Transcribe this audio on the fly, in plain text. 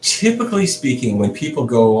Typically speaking, when people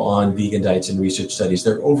go on vegan diets and research studies,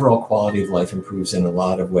 their overall quality of life improves in a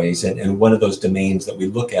lot of ways. And one of those domains that we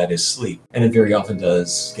look at is sleep. And it very often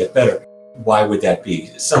does get better. Why would that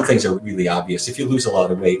be? Some things are really obvious. If you lose a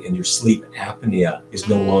lot of weight and your sleep apnea is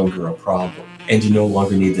no longer a problem, and you no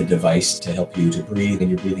longer need the device to help you to breathe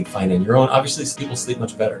and you're breathing fine on your own, obviously people sleep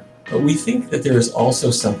much better. But we think that there is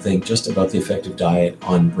also something just about the effect of diet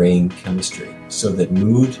on brain chemistry, so that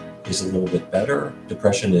mood is a little bit better,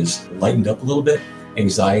 depression is lightened up a little bit,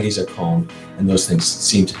 anxieties are calmed, and those things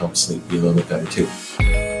seem to help sleep be a little bit better too.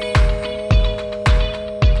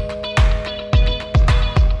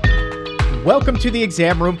 Welcome to the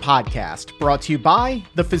Exam Room Podcast, brought to you by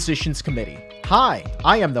the Physicians Committee. Hi,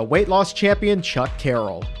 I am the weight loss champion, Chuck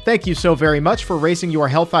Carroll. Thank you so very much for raising your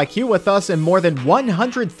health IQ with us in more than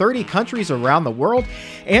 130 countries around the world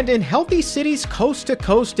and in healthy cities coast to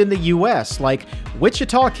coast in the U.S. like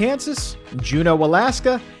Wichita, Kansas, Juneau,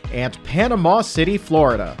 Alaska, and Panama City,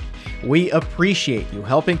 Florida. We appreciate you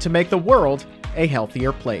helping to make the world a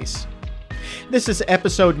healthier place. This is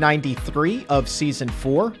episode 93 of season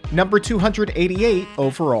 4, number 288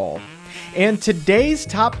 overall. And today's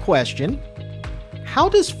top question: how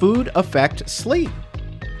does food affect sleep?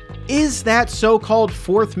 Is that so-called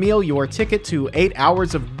fourth meal your ticket to 8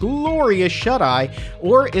 hours of glorious shut-eye,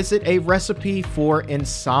 or is it a recipe for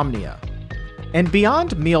insomnia? And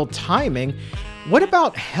beyond meal timing, what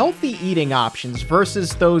about healthy eating options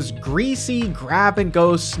versus those greasy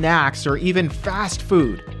grab-and-go snacks or even fast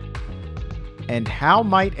food? And how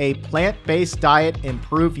might a plant-based diet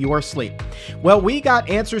improve your sleep? Well, we got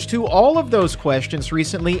answers to all of those questions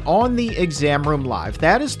recently on the Exam Room Live.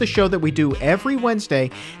 That is the show that we do every Wednesday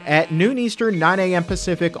at noon Eastern, 9 a.m.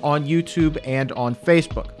 Pacific on YouTube and on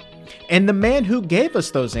Facebook. And the man who gave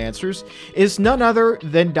us those answers is none other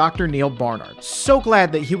than Dr. Neal Barnard. So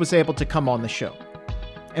glad that he was able to come on the show.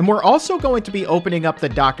 And we're also going to be opening up the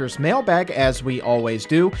doctor's mailbag, as we always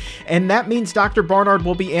do, and that means Dr. Barnard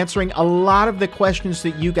will be answering a lot of the questions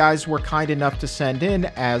that you guys were kind enough to send in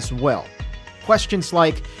as well. Questions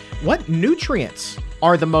like, what nutrients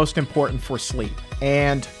are the most important for sleep?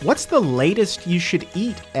 And what's the latest you should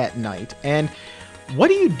eat at night? And what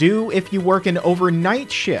do you do if you work an overnight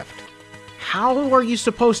shift? How are you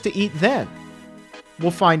supposed to eat then?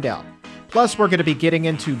 We'll find out. Plus, we're going to be getting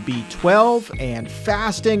into B12 and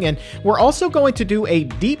fasting, and we're also going to do a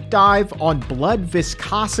deep dive on blood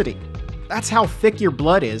viscosity. That's how thick your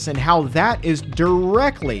blood is and how that is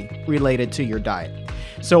directly related to your diet.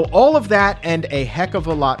 So all of that and a heck of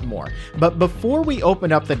a lot more. But before we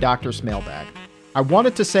open up the doctor's mailbag, I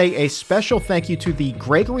wanted to say a special thank you to the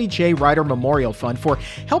Gregory J. Ryder Memorial Fund for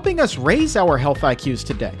helping us raise our health IQs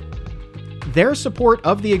today. Their support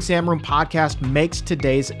of the Exam Room Podcast makes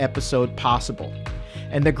today's episode possible.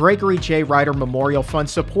 And the Gregory J. Ryder Memorial Fund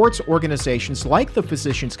supports organizations like the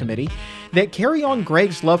Physicians Committee that carry on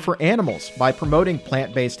Greg's love for animals by promoting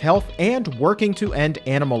plant-based health and working to end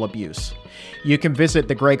animal abuse. You can visit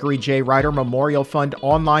the Gregory J. Ryder Memorial Fund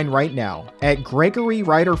online right now at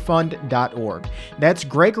gregoryryderfund.org. That's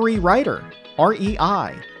Gregory Ryder,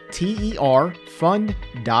 R-E-I-T-E-R,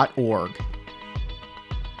 fund.org.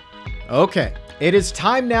 Okay, it is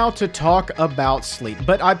time now to talk about sleep,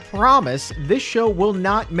 but I promise this show will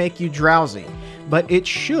not make you drowsy, but it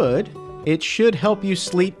should help you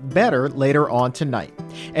sleep better later on tonight.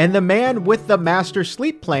 And the man with the master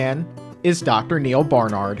sleep plan is Dr. Neal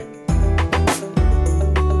Barnard.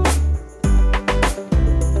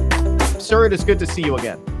 Sir, it is good to see you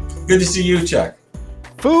again. Good to see you, Chuck.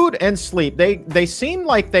 Food and sleep, they seem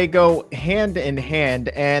like they go hand in hand.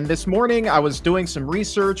 And this morning I was doing some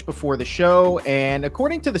research before the show, and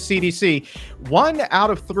according to the CDC, 1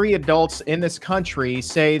 out of 3 adults in this country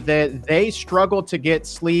say that they struggle to get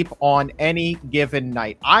sleep on any given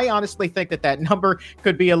night. I honestly think that number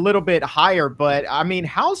could be a little bit higher, but I mean,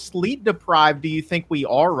 how sleep deprived do you think we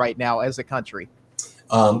are right now as a country?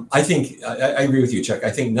 I agree with you, Chuck.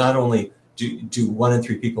 I think not only do 1 in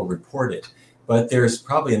 3 people report it, but there's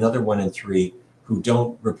probably another 1 in 3 who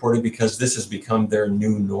don't report it because this has become their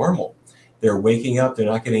new normal. They're waking up, they're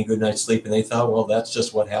not getting a good night's sleep, and they thought, well, that's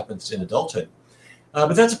just what happens in adulthood.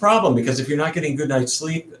 But that's a problem, because if you're not getting good night's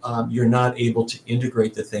sleep, you're not able to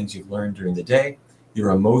integrate the things you've learned during the day.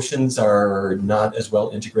 Your emotions are not as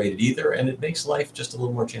well integrated either, and it makes life just a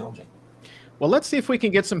little more challenging. Well, let's see if we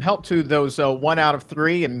can get some help to those 1 out of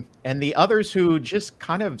 3 and the others who just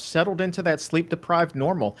kind of settled into that sleep-deprived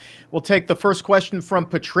normal. We'll take the first question from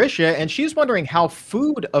Patricia, and she's wondering how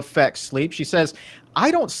food affects sleep. She says,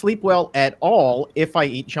 I don't sleep well at all if I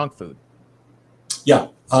eat junk food. Yeah,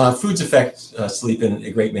 foods affect sleep in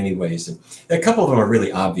a great many ways. And a couple of them are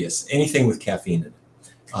really obvious. Anything with caffeine in it.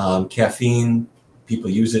 Caffeine, people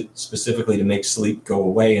use it specifically to make sleep go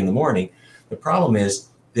away in the morning. The problem is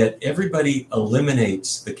that everybody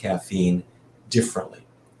eliminates the caffeine differently.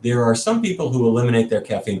 There are some people who eliminate their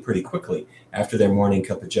caffeine pretty quickly after their morning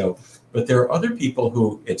cup of joe, but there are other people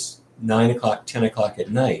who it's 9 o'clock, 10 o'clock at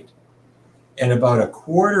night, and about a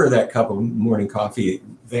quarter of that cup of morning coffee,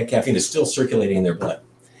 that caffeine is still circulating in their blood.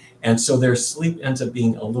 And so their sleep ends up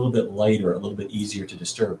being a little bit lighter, a little bit easier to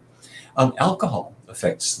disturb. Alcohol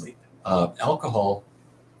affects sleep. Alcohol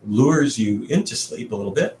lures you into sleep a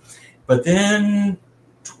little bit, but then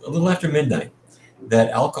a little after midnight, that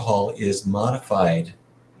alcohol is modified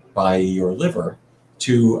by your liver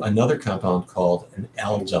to another compound called an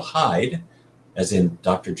aldehyde, as in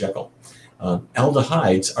Dr. Jekyll.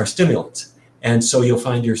 Aldehydes are stimulants, and so you'll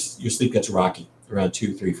find your sleep gets rocky around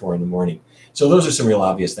 2, 3, 4 in the morning. So those are some real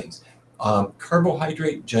obvious things.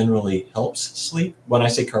 Carbohydrate generally helps sleep. When I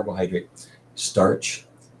say carbohydrate, starch,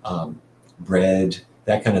 bread,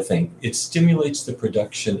 that kind of thing. It stimulates the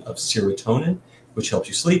production of serotonin, which helps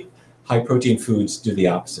you sleep. High protein foods do the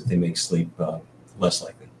opposite. They make sleep less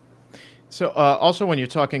likely. So also when you're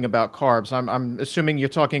talking about carbs, I'm assuming you're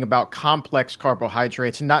talking about complex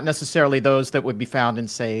carbohydrates, not necessarily those that would be found in,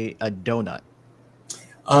 say, a donut.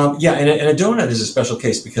 Yeah, and a donut is a special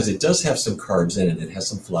case because it does have some carbs in it. It has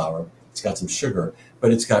some flour, it's got some sugar,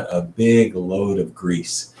 but it's got a big load of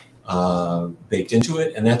grease baked into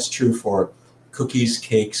it. And that's true for cookies,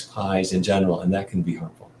 cakes, pies in general, and that can be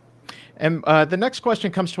harmful. And the next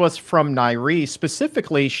question comes to us from Nairi.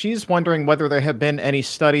 Specifically, she's wondering whether there have been any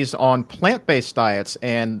studies on plant-based diets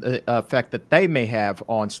and the effect that they may have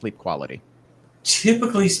on sleep quality.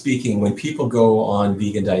 Typically speaking, when people go on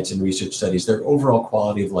vegan diets and research studies, their overall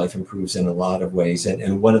quality of life improves in a lot of ways.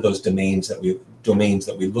 And one of those domains that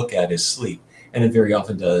we look at is sleep, and it very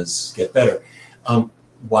often does get better.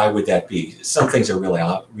 Why would that be? Some things are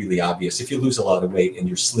really obvious. If you lose a lot of weight and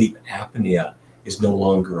your sleep apnea is no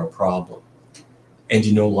longer a problem, and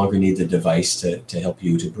you no longer need the device to help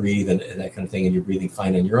you to breathe and that kind of thing, and you're breathing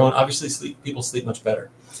fine on your own, obviously people sleep much better.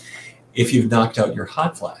 If you've knocked out your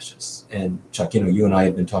hot flashes, and Chuck, you and I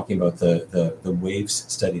have been talking about the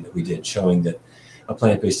WAVES study that we did showing that a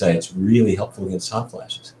plant-based diet is really helpful against hot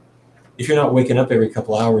flashes. If you're not waking up every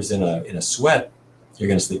couple hours in a sweat, you're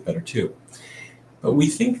going to sleep better too. But we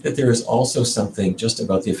think that there is also something just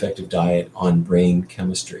about the effect of diet on brain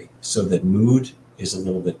chemistry, so that mood is a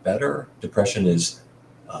little bit better, depression is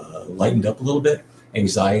lightened up a little bit,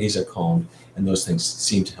 anxieties are calmed, and those things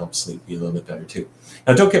seem to help sleep be a little bit better too.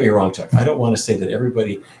 Now, don't get me wrong, Chuck. I don't want to say that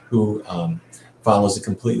everybody who follows a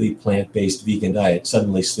completely plant-based vegan diet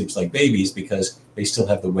suddenly sleeps like babies, because they still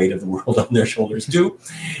have the weight of the world on their shoulders too.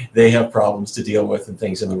 They have problems to deal with and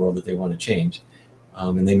things in the world that they want to change.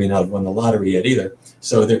 And they may not have won the lottery yet either.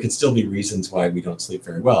 So there could still be reasons why we don't sleep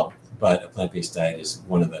very well. But a plant-based diet is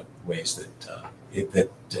one of the ways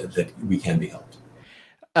that we can be helped.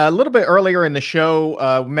 A little bit earlier in the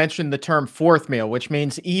show, mentioned the term fourth meal, which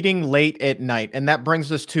means eating late at night. And that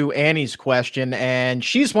brings us to Annie's question. And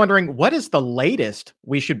she's wondering, what is the latest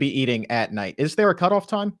we should be eating at night? Is there a cutoff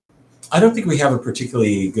time? I don't think we have a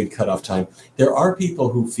particularly good cutoff time. There are people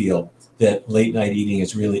who feel that late night eating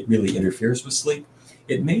is really interferes with sleep.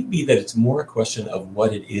 It may be that it's more a question of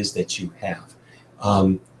what it is that you have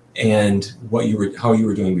and how you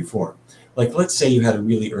were doing before. Like, let's say you had a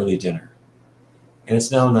really early dinner, and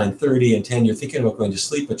it's now 9:30 and 10, you're thinking about going to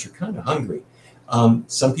sleep, but you're kind of hungry.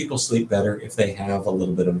 Some people sleep better if they have a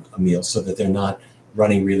little bit of a meal so that they're not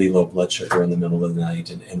running really low blood sugar in the middle of the night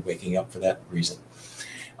and waking up for that reason.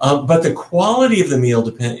 But the quality of the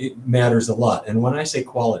meal matters a lot. And when I say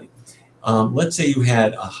quality, let's say you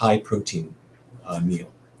had a high protein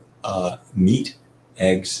meal, meat,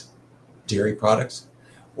 eggs, dairy products,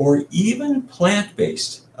 or even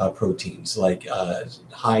plant-based proteins like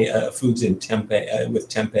high foods in tempeh with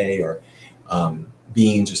tempeh or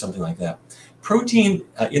beans or something like that. Protein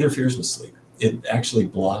interferes with sleep. It actually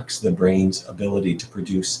blocks the brain's ability to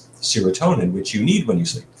produce serotonin, which you need when you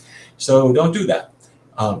sleep. So don't do that.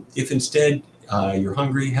 If instead you're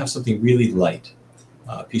hungry, have something really light,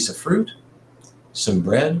 a piece of fruit, some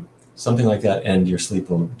bread, something like that, and your sleep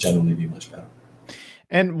will generally be much better.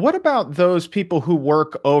 And what about those people who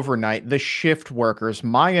work overnight, the shift workers?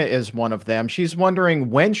 Maya is one of them. She's wondering,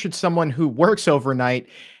 when should someone who works overnight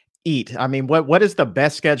eat? I mean, what is the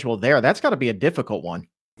best schedule there? That's got to be a difficult one.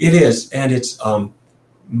 It is, and it's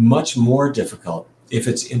much more difficult if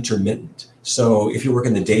it's intermittent. So if you're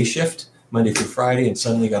working the day shift, Monday through Friday, and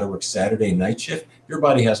suddenly got to work Saturday night shift, your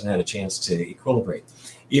body hasn't had a chance to equilibrate.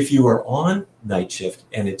 If you are on night shift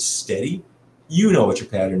and it's steady, you know what your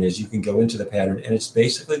pattern is. You can go into the pattern, and it's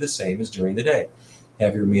basically the same as during the day.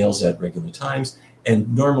 have your meals at regular times.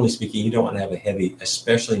 And normally speaking, you don't want to have a heavy,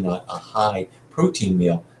 especially not a high protein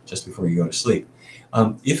meal just before you go to sleep.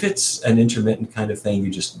 If it's an intermittent kind of thing,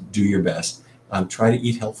 you just do your best. Try to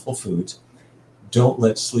eat healthful foods. Don't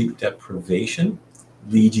let sleep deprivation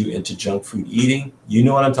lead you into junk food eating. You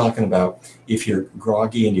know what I'm talking about. If you're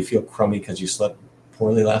groggy and you feel crummy because you slept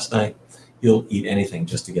poorly last night, you'll eat anything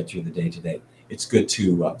just to get through the day to day. It's good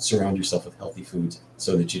to surround yourself with healthy foods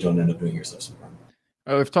so that you don't end up doing yourself some harm.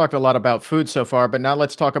 Oh, we've talked a lot about food so far, but now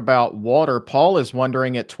let's talk about water. Paul is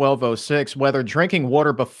wondering at 12:06 whether drinking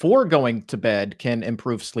water before going to bed can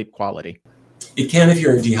improve sleep quality. It can if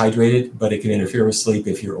you're dehydrated, but it can interfere with sleep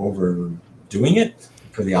if you're overdoing it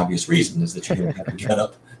for the obvious reason is that you're going to have to get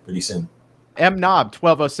up pretty soon. M. Knob,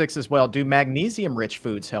 12:06 as well. Do magnesium-rich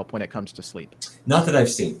foods help when it comes to sleep? Not that I've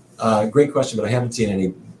seen. Great question, but I haven't seen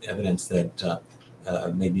any evidence that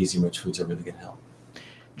magnesium-rich foods are really going to help.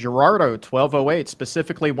 Gerardo, 12:08,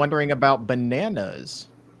 specifically wondering about bananas.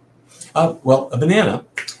 Well, a banana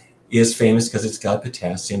is famous because it's got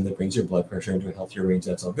potassium that brings your blood pressure into a healthier range.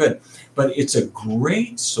 That's all good. But it's a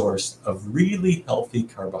great source of really healthy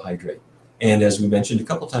carbohydrate. And as we mentioned a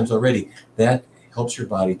couple times already, that helps your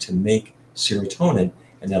body to make serotonin,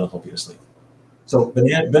 and that'll help you to sleep. So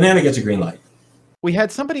banana gets a green light. We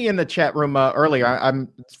had somebody in the chat room earlier.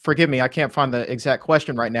 Forgive me, I can't find the exact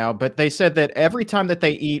question right now, but they said that every time that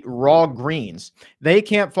they eat raw greens, they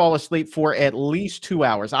can't fall asleep for at least 2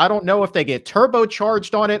 hours. I don't know if they get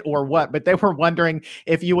turbocharged on it or what, but they were wondering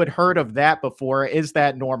if you had heard of that before. Is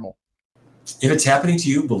that normal? If it's happening to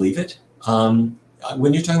you, believe it.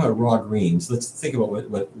 When you're talking about raw greens, let's think about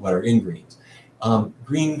what are in greens.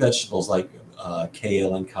 Green vegetables like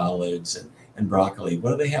kale and collards and broccoli,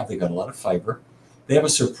 what do they have? They've got a lot of fiber. They have a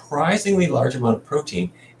surprisingly large amount of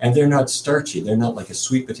protein, and they're not starchy. They're not like a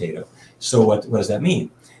sweet potato. So what does that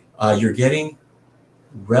mean? You're getting,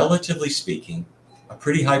 relatively speaking, a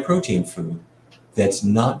pretty high protein food that's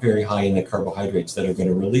not very high in the carbohydrates that are going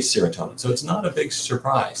to release serotonin. So it's not a big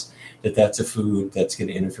surprise that that's a food that's going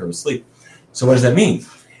to interfere with sleep. So what does that mean?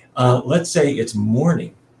 Let's say it's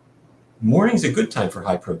morning. Morning's a good time for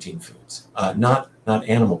high protein foods, not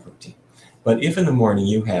animal protein. But if in the morning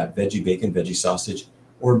you have veggie bacon, veggie sausage,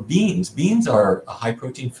 or beans are a high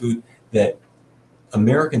protein food that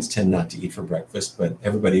Americans tend not to eat for breakfast, but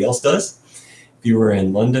everybody else does. If you were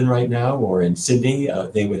in London right now or in Sydney,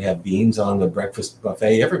 they would have beans on the breakfast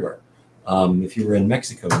buffet everywhere. If you were in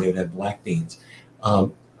Mexico, they would have black beans.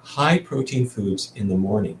 High protein foods in the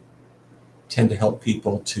morning tend to help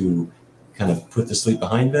people to kind of put the sleep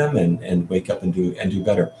behind them and wake up and do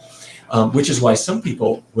better. Which is why some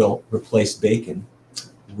people will replace bacon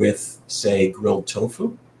with, say, grilled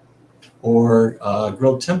tofu or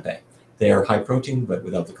grilled tempeh. They are high protein, but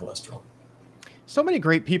without the cholesterol. So many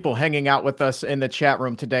great people hanging out with us in the chat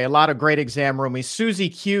room today. A lot of great exam roomies. Susie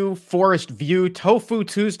Q, Forest View, Tofu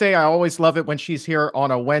Tuesday. I always love it when she's here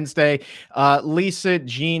on a Wednesday. Lisa,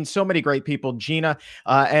 Jean, so many great people. Gina,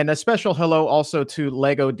 and a special hello also to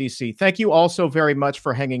Lego DC. Thank you all so very much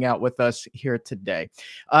for hanging out with us here today.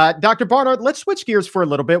 Dr. Barnard, let's switch gears for a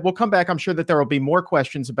little bit. We'll come back. I'm sure that there will be more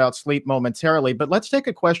questions about sleep momentarily, but let's take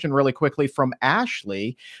a question really quickly from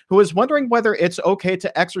Ashley, who is wondering whether it's okay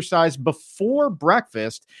to exercise before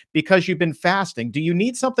breakfast because you've been fasting. Do you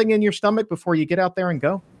need something in your stomach before you get out there and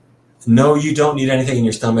go? No, you don't need anything in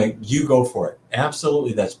your stomach. You go for it.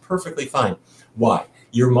 Absolutely. That's perfectly fine. Why?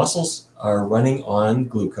 Your muscles are running on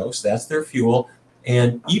glucose. That's their fuel.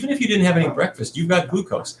 And even if you didn't have any breakfast, you've got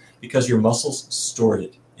glucose because your muscles stored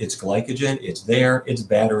it. It's glycogen. It's there. It's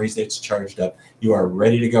batteries. It's charged up. You are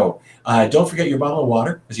ready to go. Don't forget your bottle of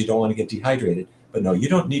water because you don't want to get dehydrated. But no, you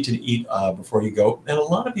don't need to eat before you go. And a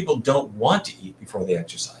lot of people don't want to eat before they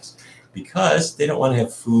exercise because they don't want to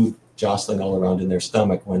have food jostling all around in their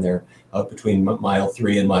stomach when they're out between mile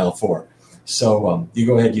 3 and mile 4. So you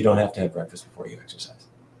go ahead. You don't have to have breakfast before you exercise.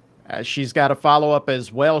 She's got a follow-up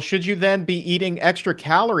as well. Should you then be eating extra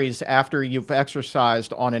calories after you've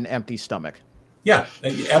exercised on an empty stomach? Yeah,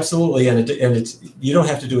 absolutely. And it's you don't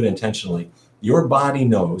have to do it intentionally. Your body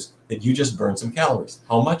knows that you just burned some calories.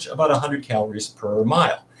 How much? About 100 calories per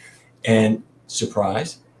mile. And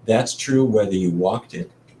surprise, that's true whether you walked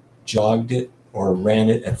it, jogged it, or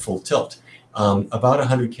ran it at full tilt. About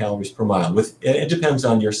 100 calories per mile. It depends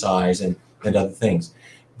on your size and other things.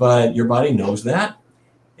 But your body knows that.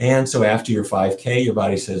 And so after your 5K, your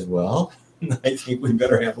body says, well, I think we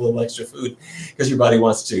better have a little extra food because your body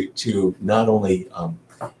wants to not only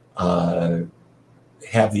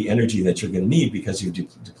have the energy that you're going to need because you've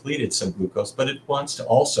depleted some glucose, but it wants to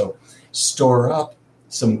also store up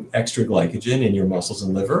some extra glycogen in your muscles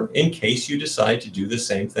and liver in case you decide to do the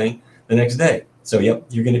same thing the next day. So, yep,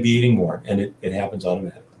 you're going to be eating more, and it happens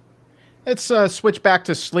automatically. Let's switch back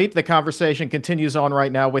to sleep. The conversation continues on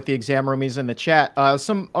right now with the exam roomies in the chat.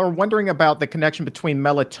 Some are wondering about the connection between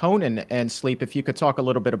melatonin and sleep. If you could talk a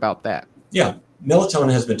little bit about that. Yeah,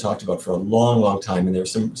 melatonin has been talked about for a long, long time, and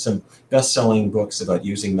there's some best-selling books about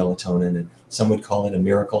using melatonin, and some would call it a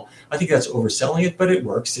miracle. I think that's overselling it, but it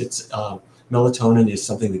works. It's melatonin is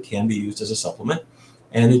something that can be used as a supplement,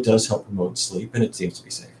 and it does help promote sleep, and it seems to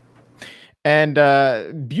be safe. And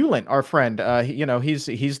Bulent, our friend,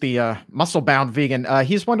 he's the muscle-bound vegan.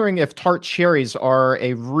 He's wondering if tart cherries are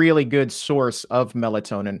a really good source of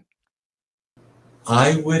melatonin.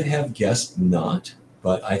 I would have guessed not,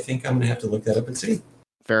 but I think I'm going to have to look that up and see.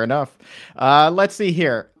 Fair enough. Let's see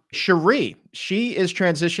here. Cherie, she is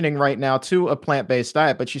transitioning right now to a plant-based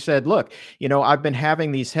diet, but she said, look, I've been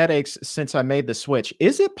having these headaches since I made the switch.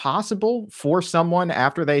 Is it possible for someone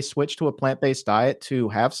after they switch to a plant-based diet to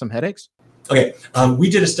have some headaches? Okay, we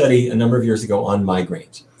did a study a number of years ago on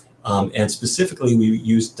migraines, and specifically we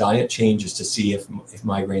used diet changes to see if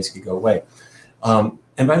migraines could go away.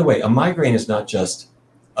 And by the way, a migraine is not just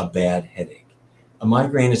a bad headache. A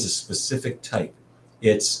migraine is a specific type.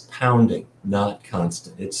 It's pounding, not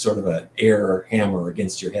constant. It's sort of an air hammer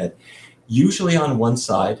against your head, usually on one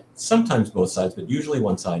side, sometimes both sides, but usually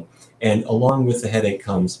one side. And along with the headache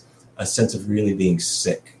comes a sense of really being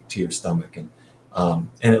sick to your stomach. And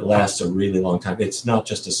it lasts a really long time. It's not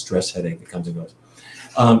just a stress headache that comes and goes.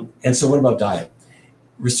 And so what about diet?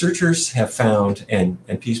 Researchers have found, and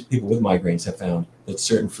people with migraines have found, that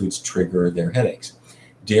certain foods trigger their headaches.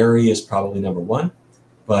 Dairy is probably number one,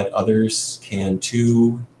 but others can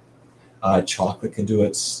too. Chocolate can do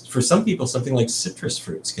it. For some people, something like citrus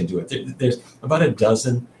fruits can do it. There's about a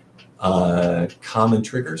dozen common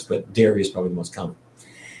triggers, but dairy is probably the most common.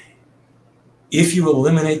 If you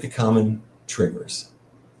eliminate the common triggers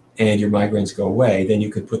and your migraines go away, then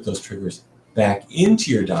you could put those triggers back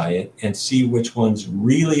into your diet and see which ones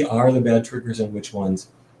really are the bad triggers and which ones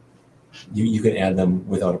you can add them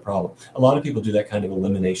without a problem. A lot of people do that kind of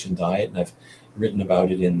elimination diet, and I've written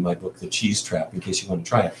about it in my book, The Cheese Trap, in case you want to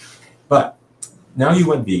try it. But now you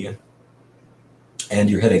went vegan and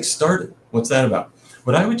your headache started. What's that about?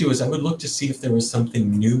 What I would do is I would look to see if there was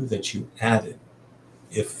something new that you added.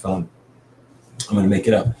 If I'm going to make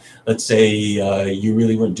it up. Let's say you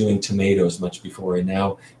really weren't doing tomatoes much before, and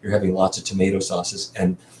now you're having lots of tomato sauces,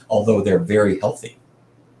 and although they're very healthy,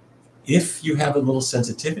 if you have a little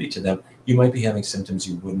sensitivity to them, you might be having symptoms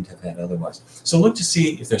you wouldn't have had otherwise. So look to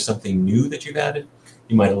see if there's something new that you've added.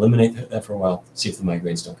 You might eliminate that for a while, see if the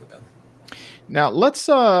migraines don't get better. Now let's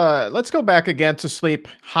go back again to sleep.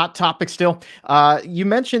 Hot topic still. You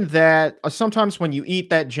mentioned that sometimes when you eat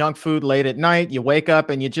that junk food late at night, you wake up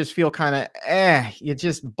and you just feel kind of you're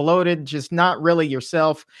just bloated, just not really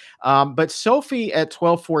yourself. But Sophie at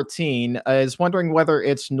 1214 is wondering whether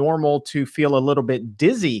it's normal to feel a little bit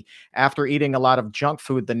dizzy after eating a lot of junk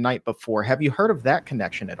food the night before. Have you heard of that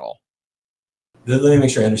connection at all? Let me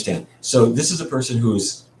make sure I understand. So this is a person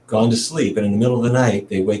who's gone to sleep, and in the middle of the night,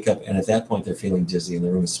 they wake up, and at that point, they're feeling dizzy, and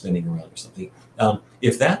the room is spinning around or something.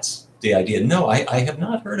 If that's the idea, no, I have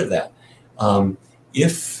not heard of that.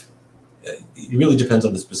 If it really depends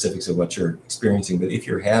on the specifics of what you're experiencing, but if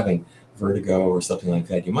you're having vertigo or something like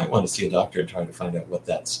that, you might want to see a doctor and try to find out what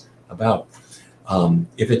that's about.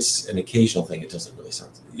 If it's an occasional thing, it doesn't really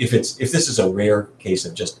sound. If this is a rare case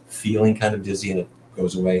of just feeling kind of dizzy and it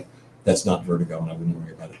goes away, that's not vertigo, and I wouldn't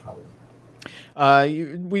worry about it probably.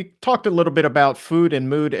 We talked a little bit about food and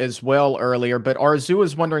mood as well earlier, but Arzu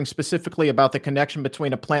is wondering specifically about the connection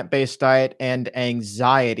between a plant-based diet and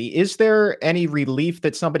anxiety. Is there any relief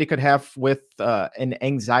that somebody could have with an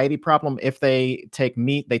anxiety problem if they take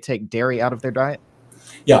meat, they take dairy out of their diet?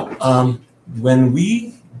 Yeah. When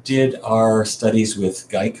we did our studies with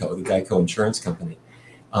Geico, the Geico insurance company,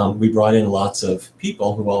 we brought in lots of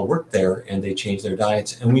people who all worked there, and they changed their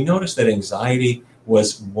diets. And we noticed that anxiety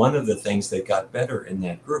was one of the things that got better in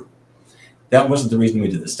that group. That wasn't the reason we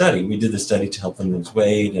did the study. We did the study to help them lose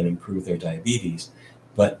weight and improve their diabetes.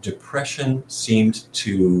 But depression seemed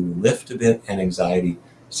to lift a bit, and anxiety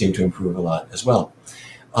seemed to improve a lot as well.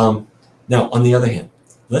 Now, on the other hand,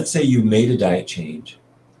 let's say you made a diet change,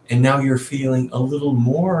 and now you're feeling a little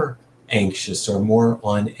more anxious or more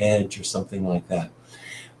on edge or something like that.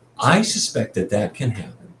 I suspect that can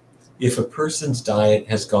happen if a person's diet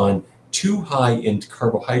has gone too high in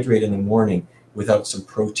carbohydrate in the morning without some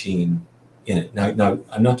protein in it. Now,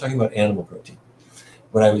 I'm not talking about animal protein.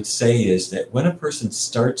 What I would say is that when a person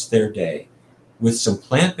starts their day with some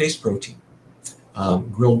plant-based protein,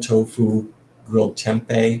 grilled tofu, grilled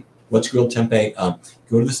tempeh. What's grilled tempeh?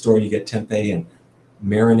 Go to the store, you get tempeh and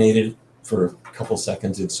marinate it for a couple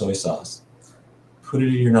seconds in soy sauce, put it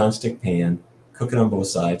in your nonstick pan, cook it on both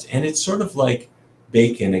sides, and it's sort of like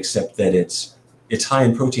bacon, except that it's high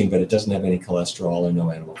in protein, but it doesn't have any cholesterol or no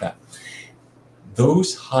animal fat.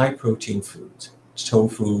 Those high protein foods,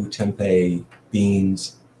 tofu, tempeh,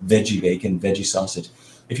 beans, veggie bacon, veggie sausage,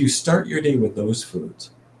 if you start your day with those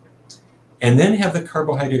foods and then have the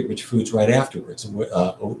carbohydrate-rich foods right afterwards,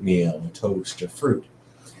 oatmeal, toast, or fruit,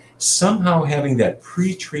 somehow having that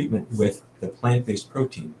pre-treatment with the plant-based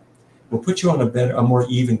protein will put you on a more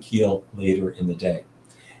even keel later in the day.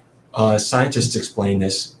 Scientists explain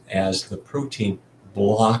this as the protein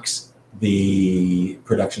blocks the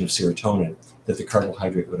production of serotonin that the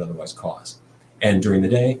carbohydrate would otherwise cause. And during the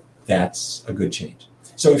day, that's a good change.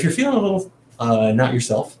 So if you're feeling a little not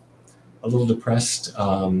yourself, a little depressed,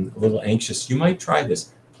 a little anxious, you might try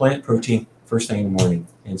this plant protein first thing in the morning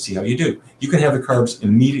and see how you do. You can have the carbs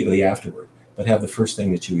immediately afterward, but have the first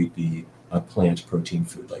thing that you eat be a plant protein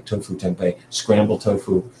food like tofu, tempeh, scrambled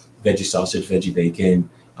tofu, veggie sausage, veggie bacon,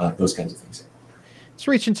 those kinds of things. Let's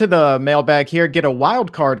reach into the mailbag here. Get a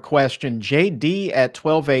wild card question. JD at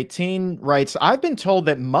 1218 writes, I've been told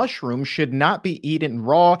that mushrooms should not be eaten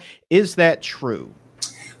raw. Is that true?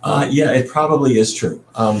 Yeah, it probably is true.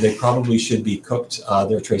 They probably should be cooked.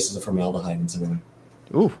 There are traces of formaldehyde in some of them.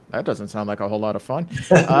 Ooh, that doesn't sound like a whole lot of fun.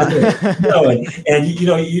 No, and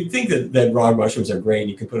you'd think that raw mushrooms are great and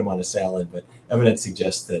you can put them on a salad, but evidence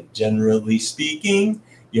suggests that generally speaking,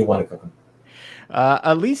 you want to cook them.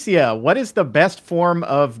 Alicia, what is the best form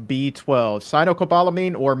of B12,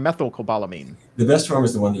 cyanocobalamin or methylcobalamin? The best form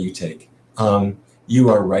is the one that you take. You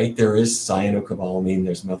are right. There is cyanocobalamin.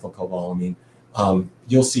 There's methylcobalamin.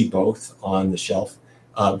 You'll see both on the shelf.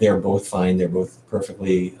 They're both fine. They're both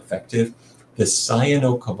perfectly effective. The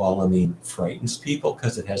cyanocobalamin frightens people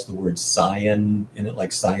because it has the word cyan in it,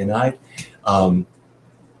 like cyanide.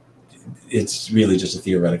 It's really just a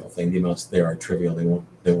theoretical thing. The amounts there are trivial.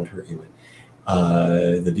 They won't hurt you.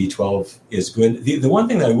 The B12 is good. The one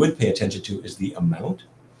thing that I would pay attention to is the amount.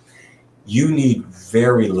 You need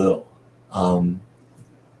very little.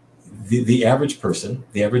 The average person,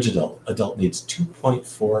 the average adult needs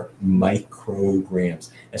 2.4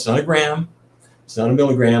 micrograms. It's not a gram. It's not a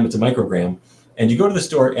milligram. It's a microgram. And you go to the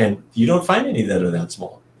store and you don't find any that are that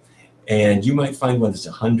small. And you might find one that's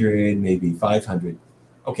 100, maybe 500.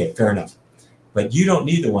 Okay, fair enough. But you don't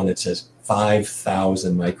need the one that says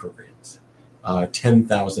 5,000 micrograms,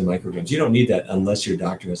 10,000 micrograms. You don't need that unless your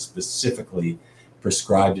doctor has specifically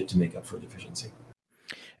prescribed it to make up for a deficiency.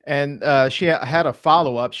 And she had a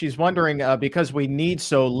follow-up. She's wondering, because we need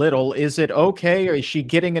so little, is it okay, or is she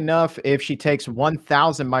getting enough if she takes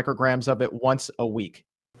 1,000 micrograms of it once a week?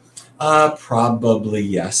 Probably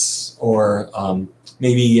yes, or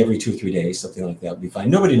maybe every 2 or 3 days, something like that would be fine.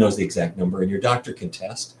 Nobody knows the exact number, and your doctor can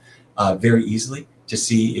test very easily to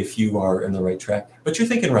see if you are in the right track. But you're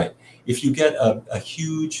thinking right. If you get a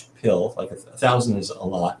huge pill, like 1,000 is a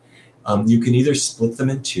lot, you can either split them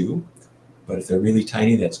in two, but if they're really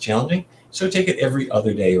tiny, that's challenging. So take it every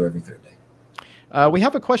other day or every third day. We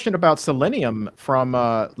have a question about selenium from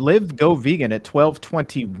Live Go Vegan at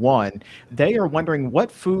 1221. They are wondering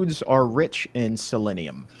what foods are rich in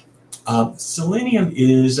selenium. Selenium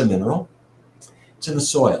is a mineral. It's in the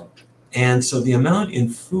soil. And so the amount in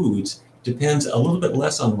foods depends a little bit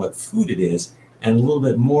less on what food it is and a little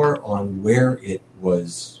bit more on where it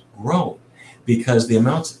was grown, because the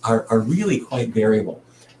amounts are really quite variable.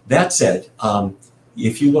 That said,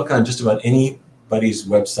 if you look on just about anybody's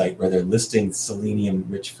website where they're listing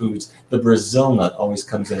selenium-rich foods, the Brazil nut always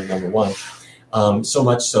comes in at number one, so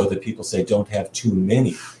much so that people say don't have too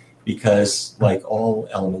many, because like all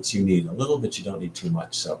elements, you need a little bit, you don't need too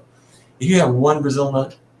much. So if you have one Brazil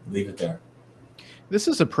nut, leave it there. This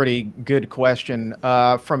is a pretty good question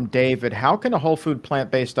from David. How can a whole food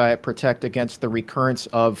plant-based diet protect against the recurrence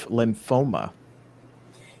of lymphoma?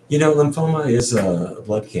 Lymphoma is a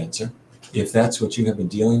blood cancer. If that's what you have been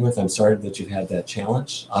dealing with, I'm sorry that you've had that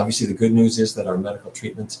challenge. Obviously, the good news is that our medical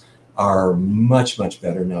treatments are much, much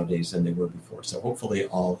better nowadays than they were before. So hopefully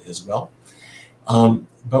all is well.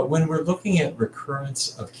 But when we're looking at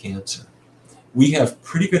recurrence of cancer, we have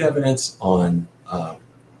pretty good evidence on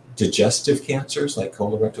digestive cancers like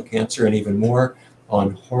colorectal cancer, and even more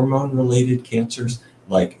on hormone-related cancers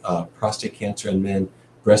like prostate cancer in men,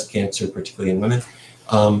 breast cancer, particularly in women.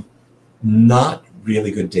 Not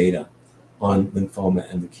really good data on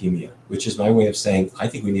lymphoma and leukemia, which is my way of saying I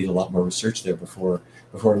think we need a lot more research there before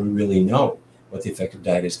we really know what the effective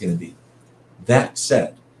diet is going to be. That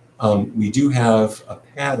said, we do have a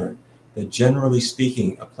pattern that, generally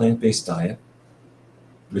speaking, a plant-based diet,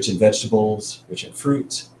 rich in vegetables, rich in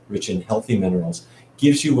fruits, rich in healthy minerals,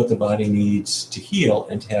 gives you what the body needs to heal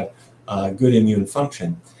and to have good immune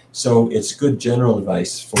function. So it's good general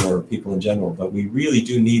advice for people in general, but we really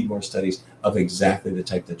do need more studies of exactly the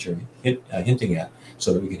type that you're hinting at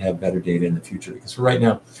so that we can have better data in the future. Because for right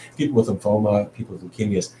now, people with lymphoma, people with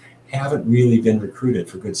leukemias haven't really been recruited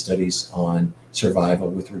for good studies on survival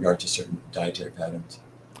with regard to certain dietary patterns.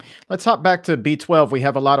 Let's hop back to B12. We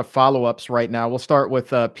have a lot of follow-ups right now. We'll start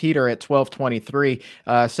with Peter at 1223.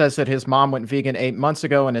 Says that his mom went vegan 8 months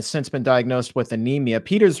ago and has since been diagnosed with anemia.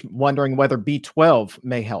 Peter's wondering whether B12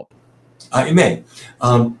 may help. It may.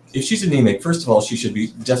 If she's anemic, first of all, she should be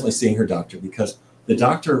definitely seeing her doctor, because the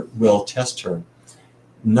doctor will test her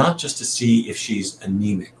not just to see if she's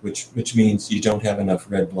anemic, which means you don't have enough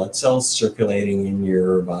red blood cells circulating in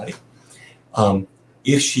your body.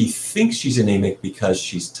 If she thinks she's anemic because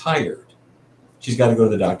she's tired, she's got to go to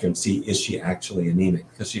the doctor and see, is she actually anemic?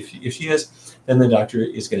 Because if she is, then the doctor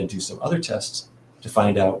is going to do some other tests to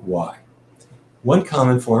find out why. One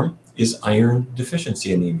common form is iron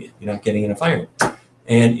deficiency anemia. You're not getting enough iron.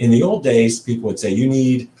 And in the old days, people would say, you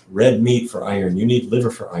need red meat for iron, you need liver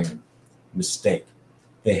for iron. Mistake.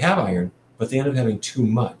 They have iron, but they end up having too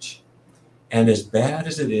much. And as bad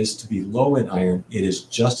as it is to be low in iron, it is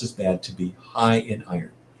just as bad to be high in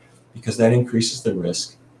iron, because that increases the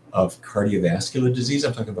risk of cardiovascular disease,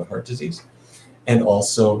 I'm talking about heart disease, and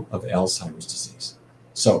also of Alzheimer's disease.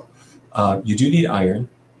 So you do need iron,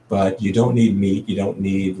 but you don't need meat, you don't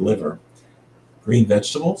need liver. Green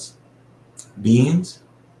vegetables, beans,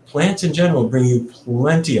 plants in general bring you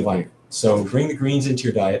plenty of iron. So bring the greens into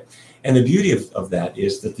your diet. And the beauty of that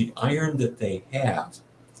is that the iron that they have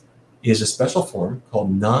is a special form called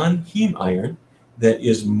non-heme iron that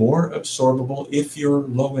is more absorbable if you're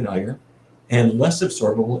low in iron and less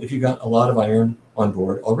absorbable if you got a lot of iron on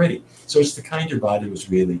board already. So it's the kind your body was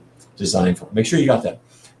really designed for. Make sure you got that.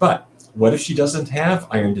 But what if she doesn't have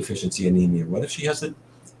iron deficiency anemia? What if she has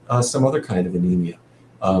some other kind of anemia?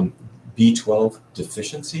 B12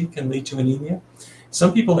 deficiency can lead to anemia.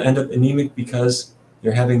 Some people end up anemic because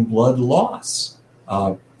they're having blood loss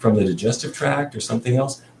from the digestive tract or something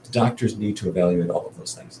else. Doctors need to evaluate all of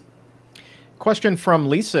those things. Question from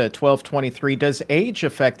Lisa at 1223. Does age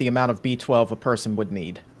affect the amount of B12 a person would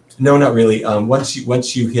need? No, not really. Once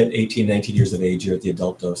you hit 18, 19 years of age, you're at the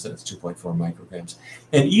adult dose, and it's 2.4 micrograms.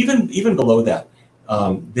 And even below that,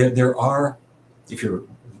 there are, if you're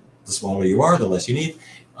the smaller you are, the less you need,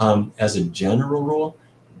 as a general rule.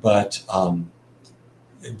 But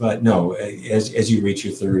no, as you reach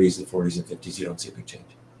your 30s and 40s and 50s, you don't see a big change.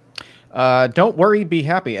 Don't worry, be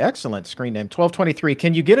happy. Excellent screen name. 1223.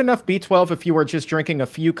 Can you get enough B12 if you are just drinking a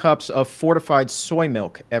few cups of fortified soy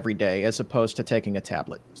milk every day as opposed to taking a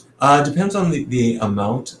tablet? Depends on the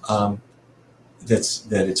amount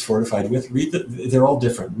that it's fortified with. They're all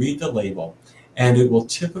different. Read the label, and it will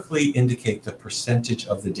typically indicate the percentage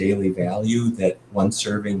of the daily value that one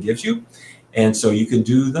serving gives you. And so you can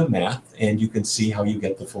do the math, and you can see how you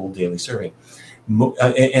get the full daily serving.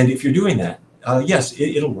 And if you're doing that, yes,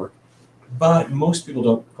 it'll work. But most people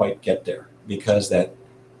don't quite get there, because that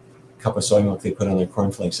cup of soy milk they put on their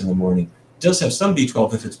cornflakes in the morning does have some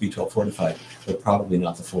B12 if it's B12 fortified, but probably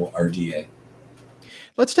not the full RDA.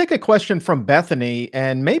 Let's take a question from Bethany,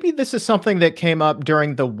 and maybe this is something that came up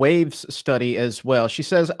during the WAVES study as well. She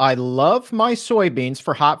says, I love my soybeans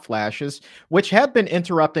for hot flashes, which have been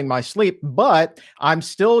interrupting my sleep, but I'm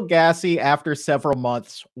still gassy after several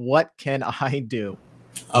months. What can I do?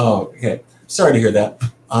 Oh, okay. Sorry to hear that.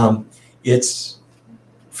 It's,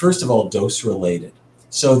 first of all, dose related.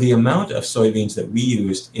 So the amount of soybeans that we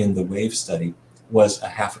used in the WAVE study was a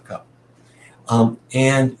half a cup.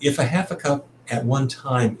 And if a half a cup at one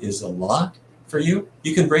time is a lot for you,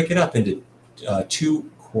 you can break it up into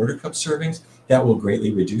 2 quarter-cup servings. That will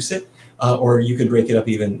greatly reduce it. Or you can break it up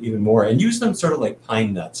even more and use them sort of like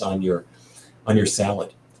pine nuts on your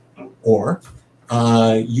salad. Or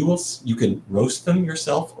you can roast them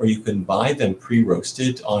yourself, or you can buy them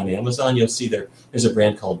pre-roasted on Amazon. You'll see there's a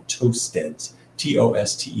brand called Toasteds,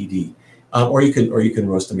 Toasted, or you can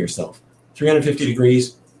roast them yourself. 350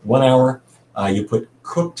 degrees, 1 hour. You put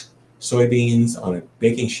cooked soybeans on a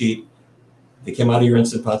baking sheet. They came out of your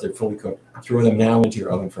Instant Pot, they're fully cooked. Throw them now into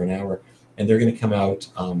your oven for an hour, and they're going to come out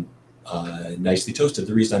nicely toasted.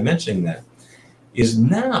 The reason I'm mentioning that is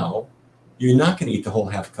now you're not going to eat the whole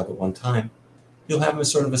half cup at one time. You'll have them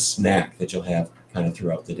as sort of a snack that you'll have kind of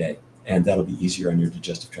throughout the day, and that'll be easier on your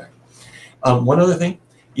digestive tract. One other thing,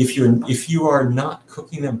 if you are not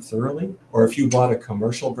cooking them thoroughly, or if you bought a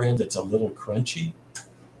commercial brand that's a little crunchy,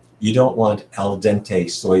 you don't want al dente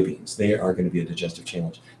soybeans. They are going to be a digestive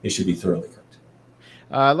challenge. They should be thoroughly cooked.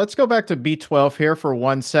 Let's go back to B12 here for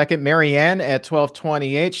 1 second. Marianne at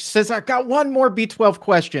 1228 says, I've got one more B12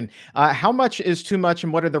 question. How much is too much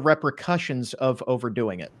and what are the repercussions of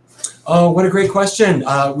overdoing it? Oh, what a great question.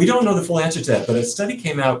 We don't know the full answer to that, but a study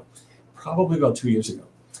came out probably about 2 years ago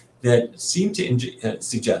that seemed to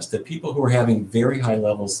suggest that people who were having very high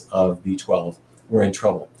levels of B12 were in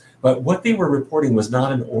trouble. But what they were reporting was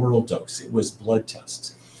not an oral dose, it was blood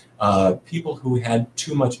tests. People who had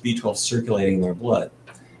too much B12 circulating in their blood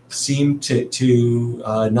seemed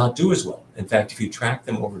to not do as well. In fact, if you track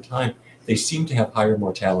them over time, they seem to have higher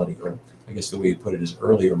mortality, or I guess the way you put it is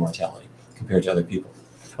earlier mortality compared to other people.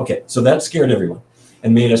 Okay, so that scared everyone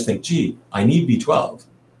and made us think, gee, I need B12,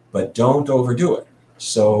 but don't overdo it.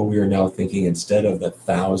 So we are now thinking instead of the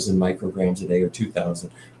 1,000 micrograms a day or 2,000,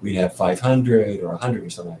 we'd have 500 or 100 or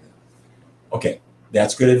something like that. Okay,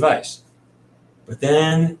 that's good advice. But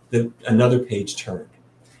then another page turned.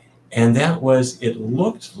 And that was, it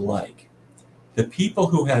looked like the people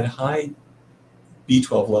who had high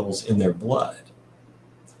B12 levels in their blood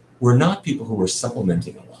were not people who were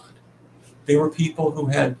supplementing a lot. They were people who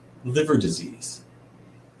had liver disease.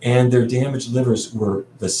 And their damaged livers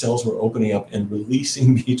the cells were opening up and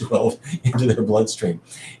releasing B12 into their bloodstream.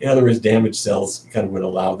 In other words, damaged cells kind of would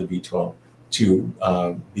allow the B12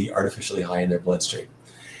 to be artificially high in their bloodstream.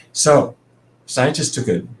 So scientists took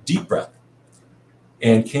a deep breath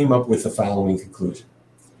and came up with the following conclusion.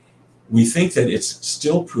 We think that it's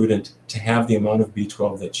still prudent to have the amount of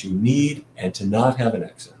B12 that you need and to not have an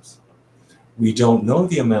excess. We don't know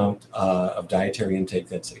the amount of dietary intake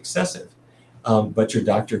that's excessive, but your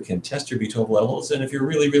doctor can test your B12 levels, and if you're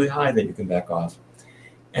really, really high, then you can back off.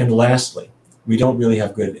 And lastly, we don't really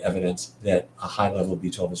have good evidence that a high level of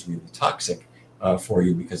B12 is really toxic for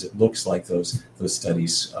you, because it looks like those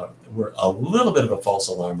studies were a little bit of a false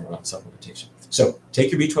alarm around supplementation. So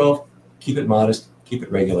take your B12, keep it modest, keep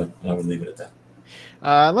it regular, and I would leave it at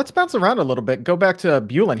that. Let's bounce around a little bit. Go back to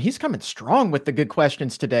Bulin. He's coming strong with the good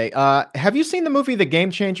questions today. Have you seen the movie The Game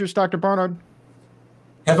Changers, Dr. Barnard?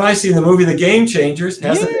 Have I seen the movie The Game Changers?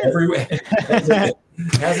 Hasn't everyone?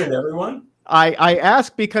 I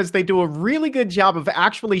ask because they do a really good job of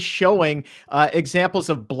actually showing examples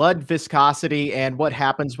of blood viscosity and what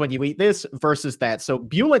happens when you eat this versus that. So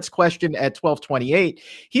Bulin's question at 1228,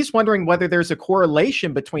 he's wondering whether there's a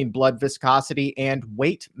correlation between blood viscosity and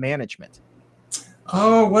weight management.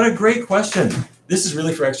 Oh, what a great question. This is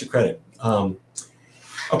really for extra credit.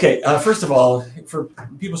 Okay, first of all,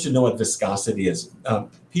 people should know what viscosity is.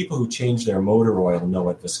 People who change their motor oil know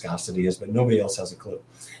what viscosity is, but nobody else has a clue.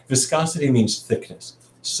 Viscosity means thickness.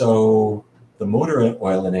 So the motor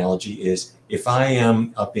oil analogy is, if I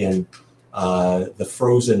am up in the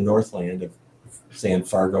frozen Northland of, say, in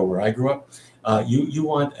Fargo, where I grew up, you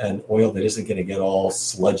want an oil that isn't going to get all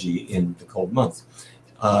sludgy in the cold months.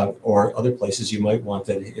 Or other places you might want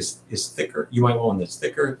that is thicker. You might want one that's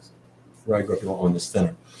thicker. Where I grew up, you want one that's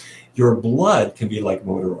thinner. Your blood can be like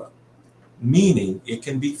motor oil, meaning it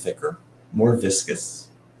can be thicker, more viscous,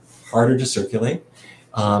 harder to circulate,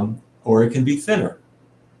 or it can be thinner,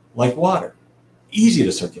 like water, easy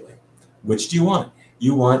to circulate. Which do you want?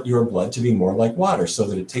 You want your blood to be more like water, so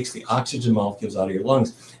that it takes the oxygen molecules out of your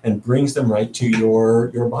lungs and brings them right to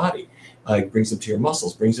your body, brings them to your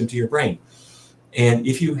muscles, brings them to your brain. And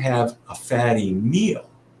if you have a fatty meal,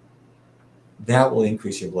 that will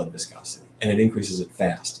increase your blood viscosity, and it increases it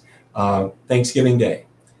fast. Thanksgiving Day,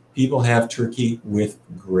 people have turkey with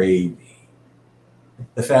gravy.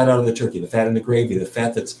 The fat out of the turkey, the fat in the gravy, the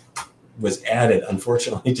fat that was added,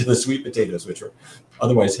 unfortunately, to the sweet potatoes, which were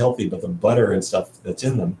otherwise healthy, but the butter and stuff that's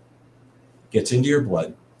in them gets into your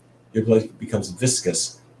blood becomes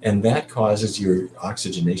viscous, and that causes your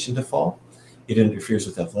oxygenation to fall. It interferes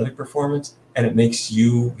with athletic performance, and it makes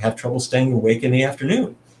you have trouble staying awake in the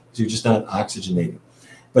afternoon. So you're just not oxygenating.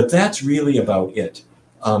 But that's really about it.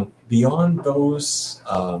 Beyond those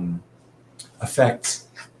effects,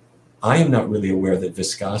 I am not really aware that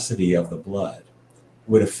viscosity of the blood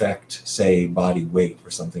would affect, say, body weight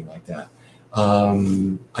or something like that.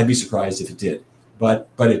 I'd be surprised if it did. But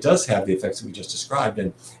it does have the effects that we just described.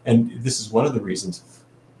 And this is one of the reasons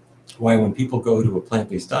why when people go to a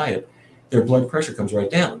plant-based diet, their blood pressure comes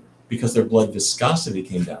right down, because their blood viscosity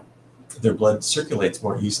came down. Their blood circulates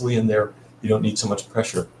more easily, and you don't need so much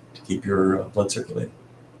pressure to keep your blood circulating.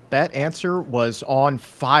 That answer was on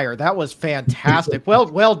fire. That was fantastic.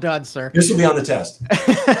 Well done, sir. This will be on the test.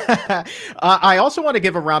 I also want to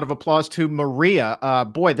give a round of applause to Maria.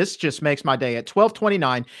 Boy, this just makes my day. At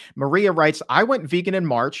 12:29, Maria writes, I went vegan in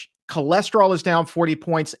March, cholesterol is down 40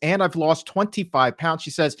 points, and I've lost 25 pounds. She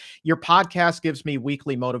says, your podcast gives me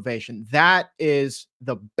weekly motivation. That is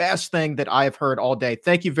the best thing that I've heard all day.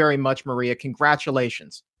 Thank you very much, Maria.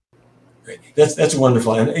 Congratulations. Great. That's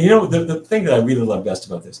wonderful. And the thing that I really love best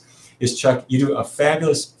about this is, Chuck, you do a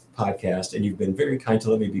fabulous podcast, and you've been very kind to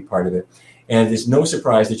let me be part of it. And it's no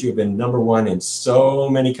surprise that you have been number one in so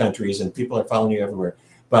many countries, and people are following you everywhere.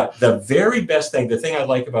 But the very best thing, the thing I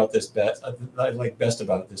like best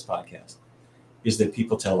about this podcast, is that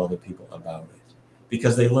people tell other people about it,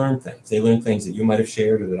 because they learn things. They learn things that you might have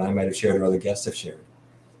shared, or that I might have shared, or other guests have shared.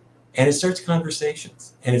 And it starts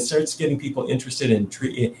conversations, and it starts getting people interested and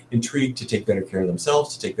intrigued to take better care of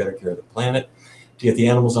themselves, to take better care of the planet, to get the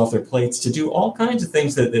animals off their plates, to do all kinds of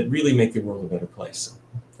things that really make the world a better place.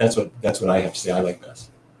 So that's what I have to say I like best.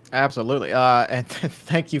 Absolutely. And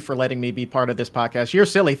thank you for letting me be part of this podcast. You're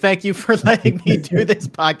silly. Thank you for letting me do this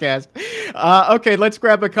podcast. Okay, let's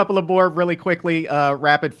grab a couple of more really quickly,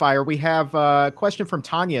 rapid fire. We have a question from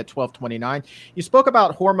Tanya at 1229. You spoke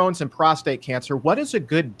about hormones and prostate cancer. What is a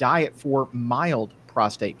good diet for mild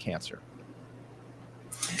prostate cancer?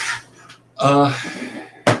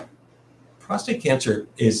 Prostate cancer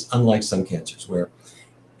is unlike some cancers, where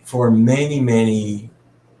for many, many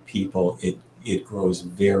people, it grows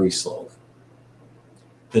very slowly.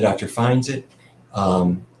 The doctor finds it.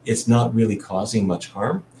 It's not really causing much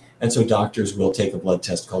harm. And so doctors will take a blood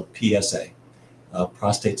test called PSA,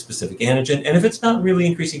 prostate-specific antigen. And if it's not really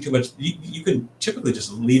increasing too much, you can typically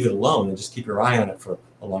just leave it alone and just keep your eye on it for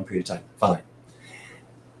a long period of time. Fine.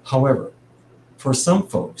 However, for some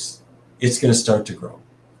folks, it's going to start to grow.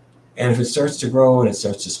 And if it starts to grow and it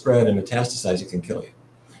starts to spread and metastasize, it can kill you.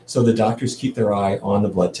 So the doctors keep their eye on the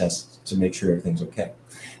blood tests to make sure everything's okay.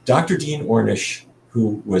 Dr. Dean Ornish,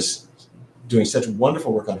 who was doing such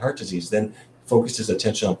wonderful work on heart disease, then focused his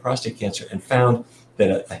attention on prostate cancer and found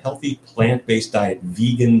that a healthy plant-based diet,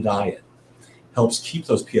 vegan diet, helps keep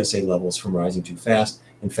those PSA levels from rising too fast.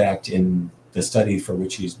 In fact, in the study for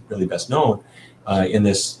which he's really best known, in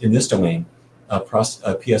this domain,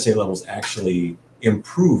 PSA levels actually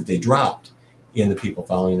improved. They dropped in the people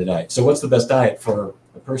following the diet. So what's the best diet for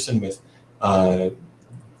a person with kind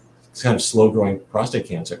of slow-growing prostate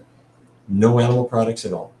cancer? No animal products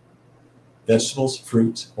at all. Vegetables,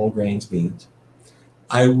 fruits, whole grains, beans.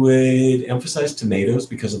 I would emphasize tomatoes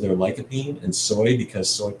because of their lycopene, and soy because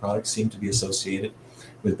soy products seem to be associated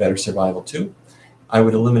with better survival too. I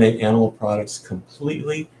would eliminate animal products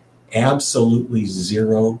completely, absolutely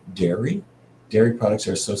zero dairy. Dairy products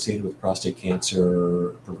are associated with prostate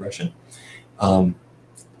cancer progression.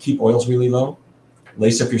 Keep oils really low.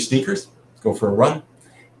 Lace up your sneakers, go for a run.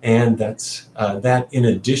 And that's that, in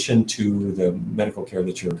addition to the medical care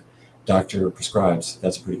that your doctor prescribes.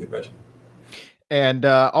 That's a pretty good regimen. And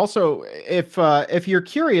also, if you're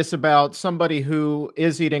curious about somebody who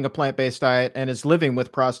is eating a plant-based diet and is living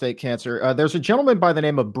with prostate cancer, there's a gentleman by the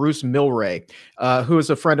name of Bruce Milray, who is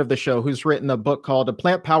a friend of the show, who's written a book called A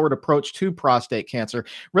Plant-Powered Approach to Prostate Cancer,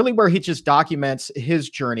 really where he just documents his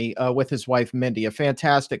journey with his wife, Mindy, a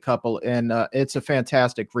fantastic couple, and it's a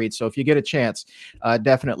fantastic read. So if you get a chance,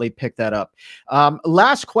 definitely pick that up.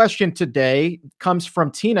 Last question today comes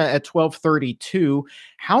from Tina at 1232.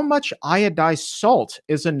 How much iodized salt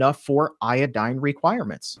is enough for iodine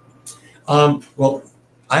requirements? Well,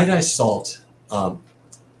 iodized salt,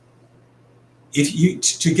 if you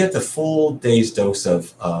to get the full day's dose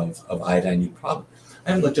of iodine, you probably,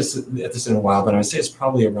 I haven't looked at this in a while, but I would say it's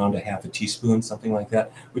probably around a half a teaspoon, something like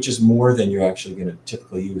that, which is more than you're actually going to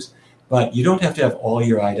typically use. But you don't have to have all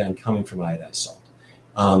your iodine coming from iodized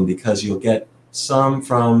salt, because you'll get some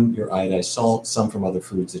from your iodized salt, some from other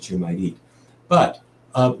foods that you might eat. But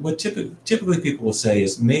what typically people will say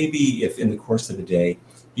is, maybe if in the course of the day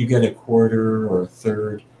you get a quarter or a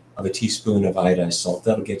third of a teaspoon of iodized salt,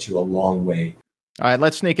 that'll get you a long way. All right,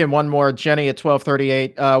 let's sneak in one more. Jenny at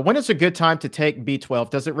 1238. When is a good time to take B12?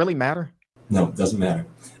 Does it really matter? No, it doesn't matter.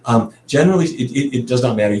 Generally, it does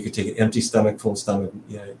not matter. You could take it empty stomach, full stomach.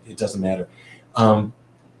 Yeah, it doesn't matter.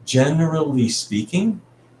 Generally speaking,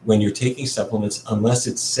 when you're taking supplements, unless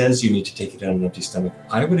it says you need to take it on an empty stomach,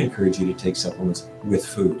 I would encourage you to take supplements with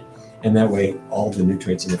food. And that way, all the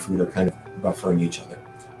nutrients in the food are kind of buffering each other.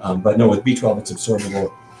 But no, with B12, it's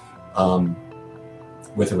absorbable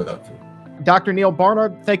with or without food. Dr. Neal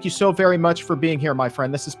Barnard, thank you so very much for being here, my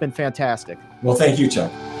friend. This has been fantastic. Well, thank you,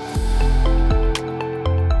 Chuck.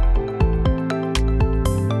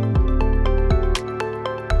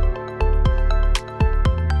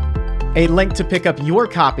 A link to pick up your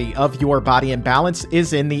copy of Your Body in Balance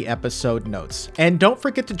is in the episode notes. And don't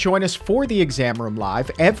forget to join us for the Exam Room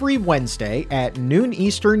Live every Wednesday at noon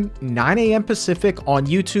Eastern, 9 a.m. Pacific on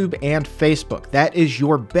YouTube and Facebook. That is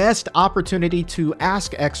your best opportunity to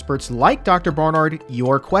ask experts like Dr. Barnard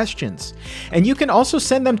your questions. And you can also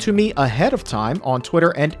send them to me ahead of time on Twitter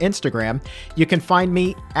and Instagram. You can find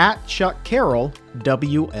me at Chuck Carroll,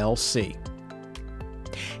 WLC.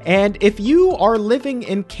 And if you are living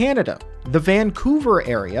in Canada, the Vancouver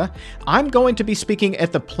area, I'm going to be speaking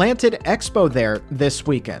at the Planted Expo there this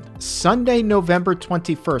weekend, Sunday, November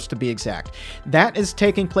 21st to be exact. That is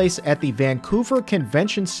taking place at the Vancouver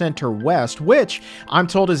Convention Center West, which I'm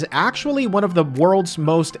told is actually one of the world's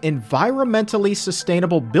most environmentally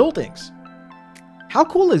sustainable buildings. How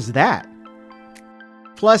cool is that?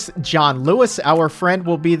 Plus, John Lewis, our friend,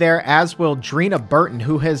 will be there, as will Drina Burton,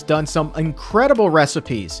 who has done some incredible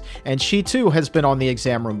recipes, and she too has been on the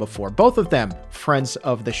Exam Room before. Both of them friends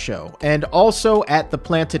of the show. And also at the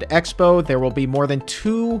Planted Expo, there will be more than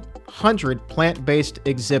 200 plant-based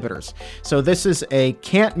exhibitors. So this is a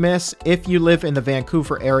can't miss. If you live in the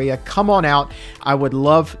Vancouver area, come on out. I would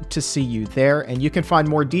love to see you there. And you can find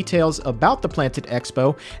more details about the Planted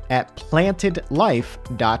Expo at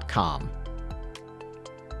plantedlife.com.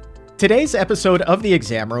 Today's episode of The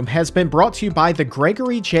Exam Room has been brought to you by the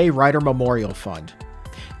Gregory J. Ryder Memorial Fund.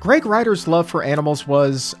 Greg Ryder's love for animals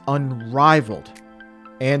was unrivaled,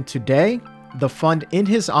 and today, the fund in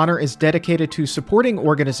his honor is dedicated to supporting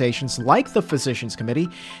organizations like the Physicians Committee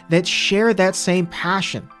that share that same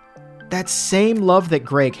passion, that same love that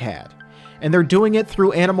Greg had. And they're doing it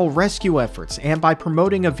through animal rescue efforts and by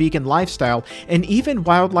promoting a vegan lifestyle and even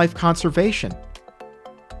wildlife conservation.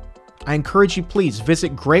 I encourage you, please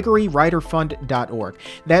visit GregoryRyderFund.org.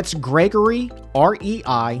 That's Gregory,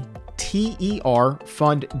 R-E-I-T-E-R,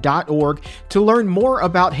 fund.org to learn more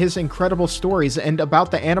about his incredible stories and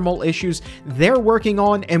about the animal issues they're working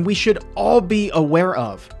on and we should all be aware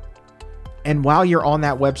of. And while you're on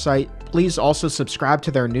that website, please also subscribe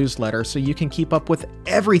to their newsletter so you can keep up with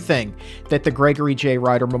everything that the Gregory J.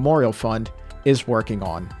 Ryder Memorial Fund is working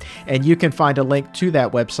on. And you can find a link to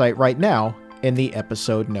that website right now in the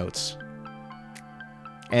episode notes.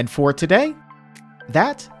 And for today,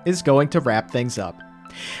 that is going to wrap things up.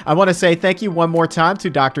 I want to say thank you one more time to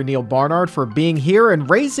Dr. Neal Barnard for being here and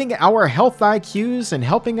raising our health IQs and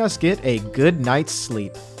helping us get a good night's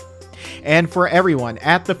sleep. And for everyone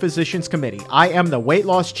at the Physicians Committee, I am the weight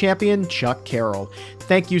loss champion, Chuck Carroll.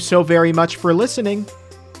 Thank you so very much for listening.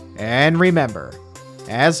 And remember,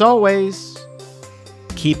 as always,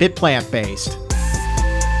 keep it plant-based.